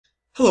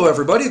Hello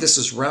everybody, this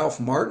is Ralph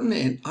Martin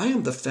and I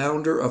am the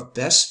founder of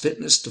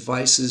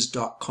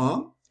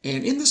bestfitnessdevices.com,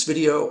 and in this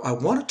video I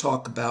want to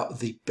talk about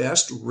the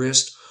best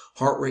wrist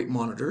heart rate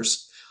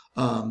monitors.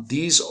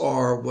 These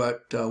are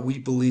what we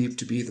believe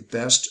to be the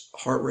best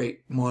heart rate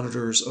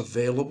monitors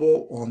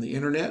available on the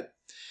internet,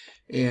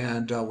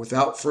 and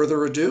without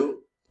further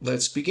ado,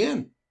 let's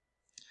begin.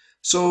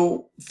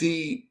 So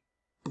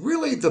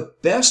really the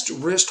best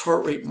wrist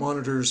heart rate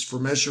monitors for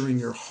measuring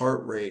your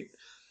heart rate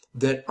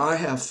that I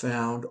have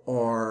found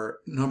are,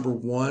 number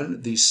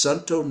one, the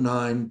Suunto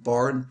 9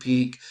 Baro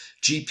Peak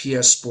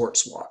GPS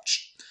sports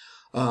watch.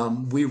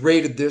 We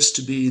rated this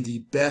to be the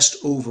best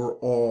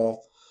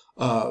overall,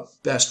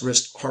 best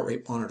wrist heart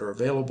rate monitor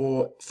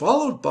available,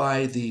 followed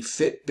by the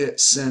Fitbit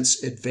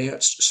Sense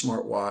Advanced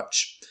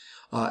Smartwatch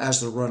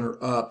as the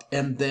runner-up,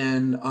 and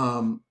then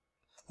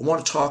I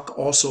want to talk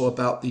also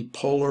about the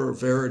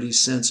Verity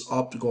Sense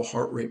Optical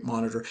heart rate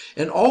monitor.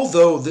 And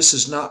although this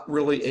is not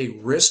really a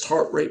wrist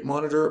heart rate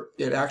monitor,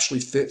 it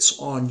actually fits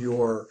on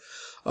your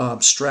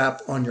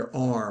strap on your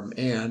arm.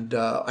 And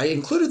I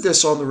included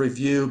this on the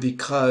review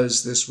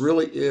because this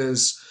really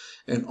is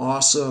an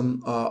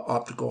awesome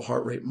optical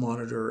heart rate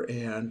monitor,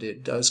 and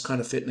it does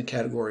kind of fit in a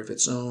category of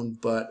its own.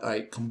 But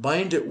I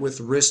combined it with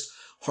wrist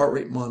heart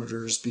rate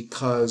monitors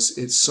because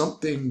it's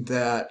something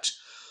that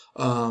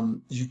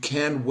you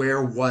can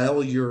wear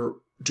while you're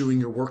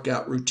doing your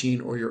workout routine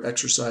or your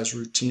exercise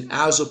routine,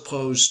 as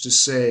opposed to,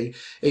 say,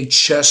 a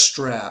chest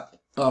strap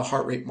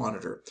heart rate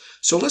monitor.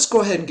 So let's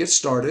go ahead and get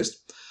started.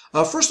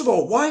 First of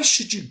all, why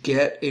should you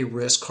get a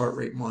wrist heart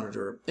rate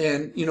monitor?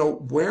 And,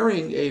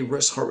 wearing a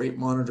wrist heart rate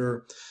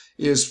monitor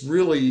is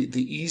really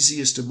the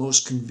easiest and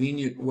most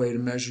convenient way to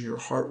measure your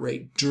heart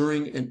rate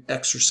during an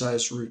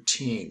exercise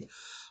routine.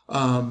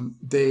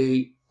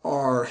 They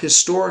are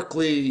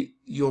historically,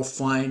 you'll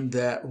find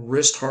that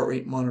wrist heart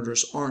rate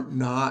monitors aren't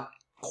not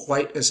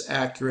quite as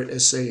accurate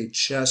as, say, a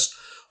chest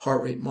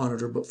heart rate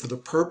monitor, but for the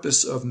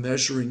purpose of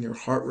measuring your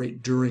heart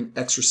rate during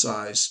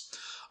exercise,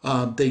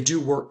 they do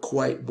work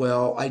quite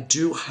well. I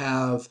do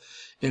have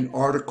an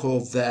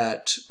article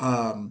that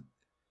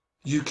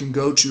you can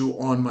go to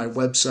on my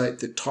website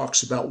that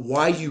talks about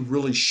why you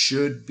really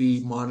should be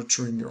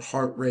monitoring your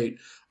heart rate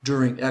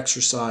during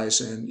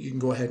exercise, and you can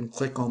go ahead and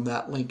click on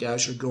that link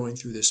as you're going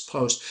through this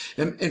post.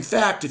 And in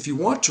fact, if you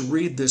want to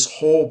read this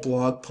whole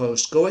blog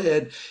post, go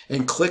ahead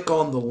and click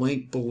on the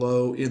link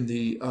below in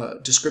the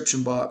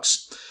description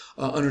box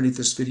underneath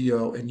this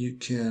video, and you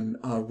can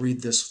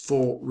read this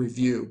full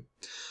review.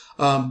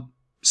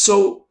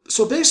 So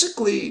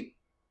basically,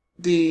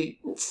 the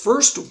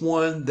first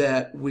one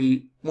that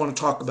we want to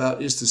talk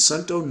about is the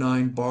Suunto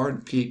 9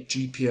 Baro Peak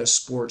GPS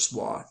sports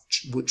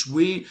watch, which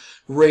we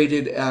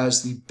rated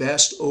as the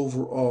best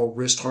overall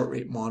wrist heart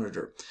rate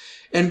monitor.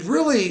 And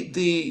really,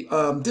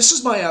 this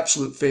is my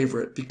absolute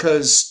favorite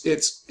because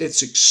it's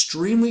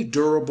extremely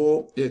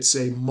durable. It's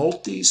a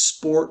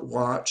multi-sport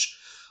watch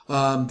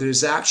that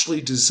is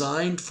actually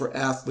designed for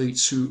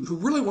athletes who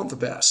really want the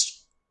best.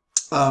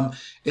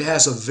 It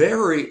has a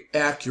very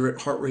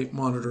accurate heart rate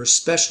monitor,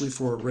 especially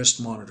for a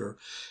wrist monitor.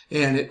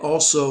 And it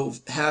also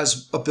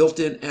has a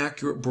built-in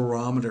accurate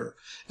barometer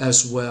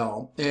as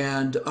well.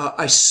 And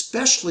I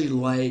especially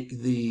like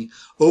the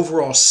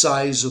overall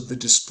size of the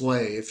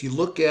display. If you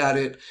look at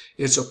it,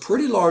 it's a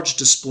pretty large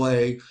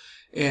display,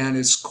 and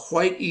it's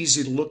quite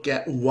easy to look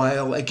at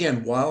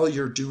while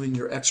you're doing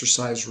your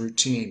exercise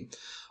routine.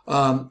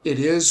 It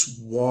is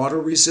water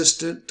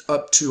resistant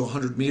up to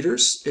 100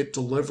 meters. It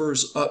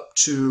delivers up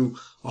to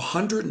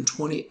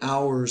 120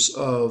 hours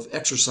of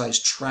exercise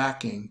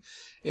tracking,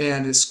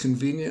 and it's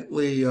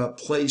conveniently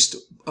placed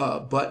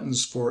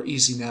buttons for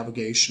easy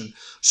navigation.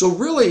 So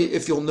really,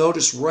 if you'll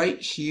notice right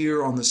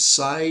here on the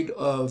side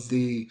of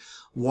the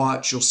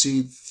watch, you'll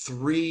see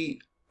three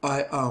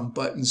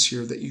buttons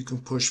here that you can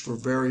push for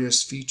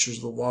various features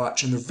of the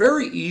watch, and they're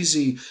very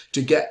easy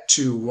to get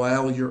to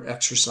while you're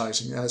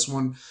exercising. That's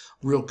one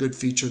real good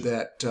feature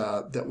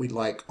that we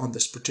like on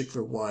this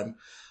particular one.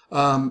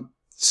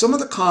 Some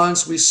of the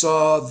cons, we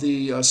saw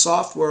the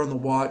software on the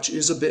watch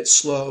is a bit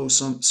slow.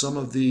 Some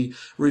of the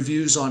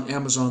reviews on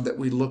Amazon that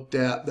we looked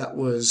at, that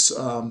was,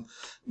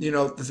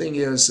 the thing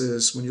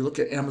is when you look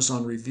at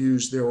Amazon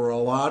reviews, there were a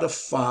lot of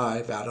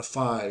 5 out of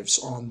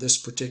 5s on this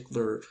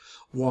particular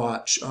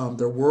watch.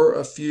 There were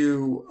a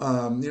few,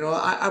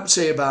 I would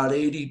say about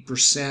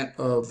 80%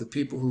 of the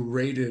people who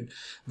rated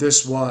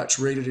this watch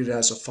rated it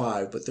as a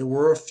 5, but there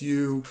were a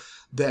few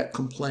that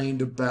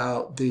complained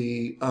about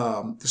the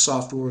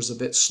software was a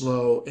bit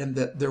slow and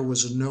that there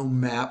was no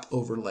map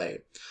overlay.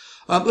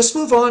 Let's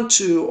move on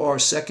to our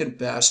second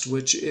best,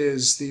 which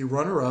is the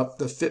runner-up,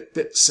 the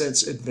Fitbit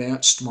Sense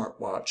Advanced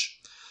Smartwatch.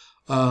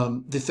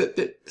 The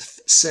Fitbit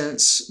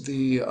Sense,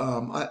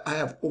 I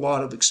have a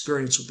lot of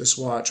experience with this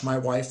watch. My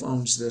wife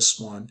owns this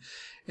one,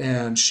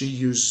 and she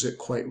uses it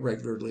quite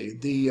regularly.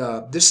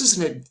 This is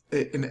an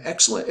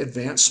excellent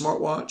advanced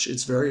smartwatch.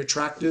 It's very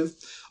attractive,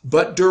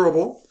 but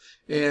durable,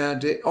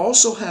 and it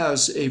also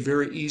has a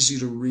very easy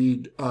to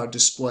read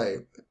display.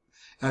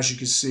 As you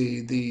can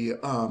see,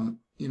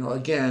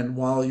 again,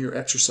 while you're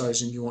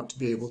exercising, you want to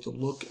be able to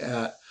look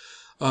at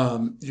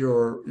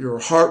your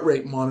heart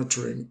rate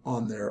monitoring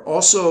on there.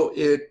 Also,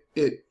 it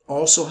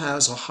also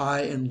has a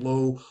high and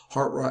low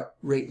heart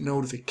rate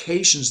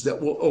notifications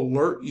that will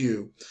alert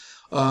you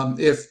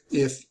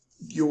if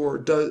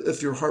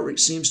your heart rate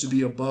seems to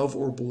be above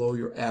or below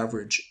your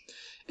average.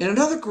 And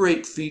another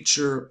great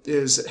feature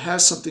is it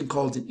has something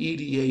called an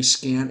EDA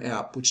scan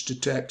app, which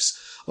detects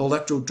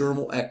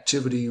electrodermal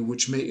activity,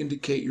 which may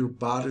indicate your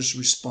body's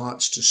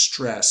response to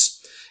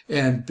stress,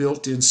 and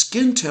built-in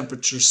skin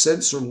temperature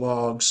sensor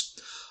logs.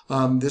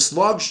 This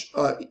logs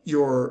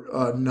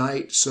your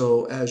night,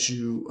 so as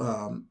you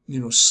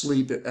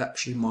sleep, it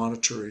actually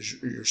monitors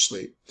your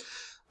sleep.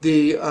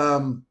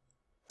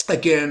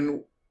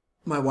 Again,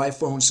 my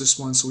wife owns this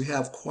one, so we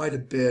have quite a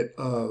bit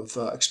of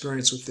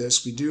experience with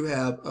this. We do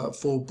have a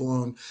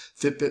full-blown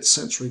Fitbit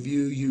Sense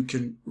review you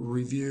can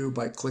review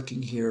by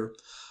clicking here.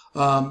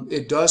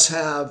 It does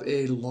have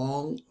a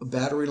long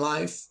battery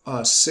life,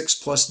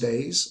 6+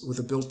 days, with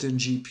a built-in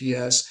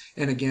GPS,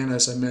 and again,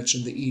 as I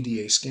mentioned, the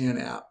EDA scan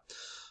app.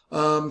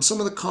 Some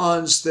of the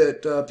cons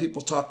that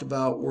people talked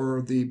about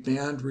were the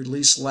band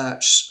release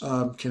latch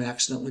can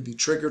accidentally be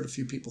triggered. A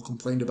few people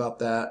complained about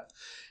that.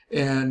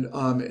 And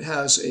it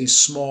has a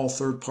small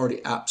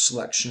third-party app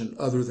selection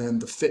other than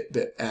the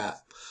Fitbit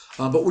app.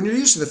 But when you're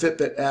using the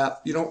Fitbit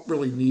app, you don't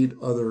really need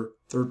other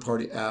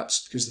third-party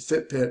apps because the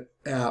Fitbit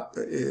app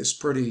is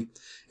pretty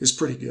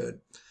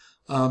good.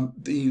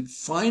 The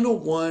final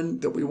one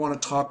that we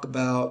want to talk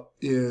about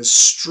is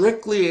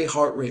strictly a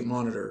heart rate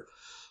monitor.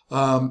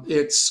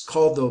 It's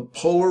called the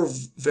Polar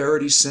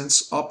Verity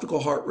Sense Optical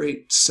Heart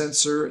Rate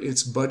Sensor.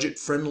 It's budget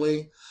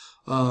friendly.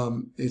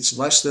 It's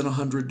less than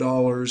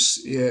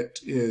 $100. It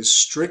is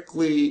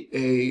strictly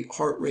a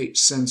heart rate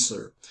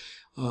sensor.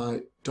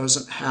 It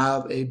doesn't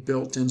have a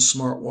built-in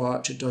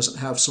smartwatch. It doesn't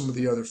have some of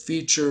the other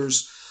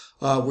features,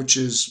 which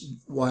is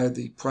why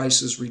the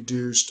price is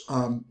reduced.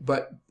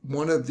 But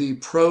one of the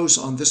pros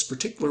on this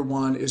particular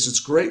one is it's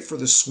great for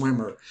the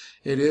swimmer.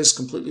 It is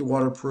completely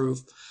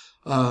waterproof.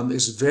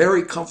 Is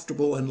very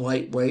comfortable and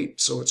lightweight,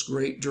 so it's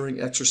great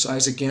during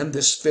exercise. Again,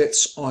 this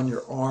fits on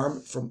your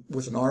arm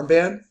with an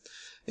armband,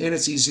 and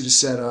it's easy to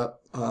set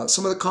up.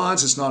 Some of the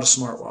cons, it's not a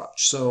smartwatch,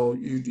 so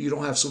you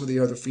don't have some of the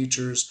other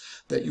features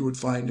that you would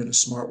find in a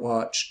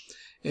smartwatch,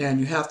 and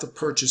you have to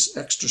purchase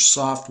extra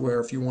software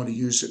if you want to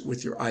use it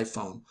with your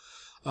iPhone.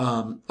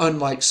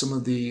 Unlike some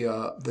of the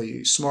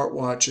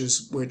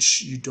smartwatches,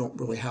 which you don't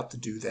really have to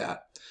do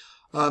that.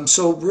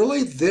 So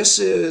really, this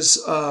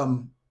is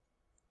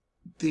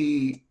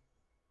the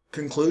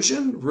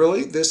conclusion.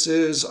 Really, this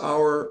is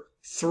our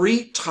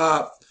 3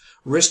 top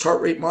wrist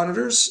heart rate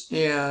monitors,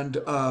 and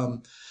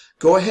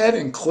go ahead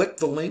and click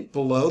the link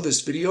below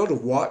this video to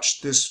watch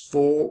this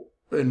full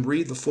and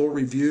read the full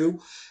review.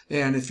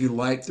 And if you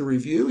like the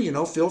review,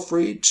 feel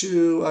free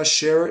to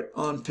share it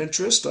on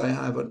Pinterest. I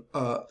have a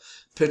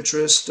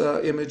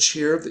Pinterest image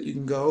here that you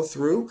can go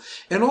through.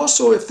 And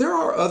also, if there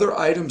are other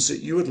items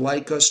that you would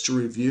like us to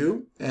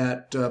review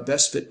at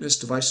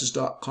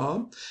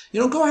bestfitnessdevices.com,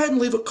 go ahead and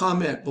leave a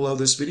comment below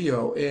this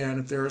video. And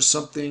if there is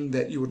something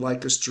that you would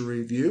like us to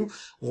review,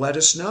 let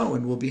us know,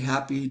 and we'll be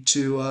happy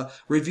to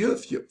review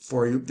it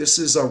for you. This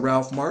is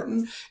Ralph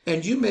Martin,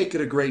 and you make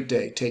it a great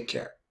day. Take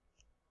care.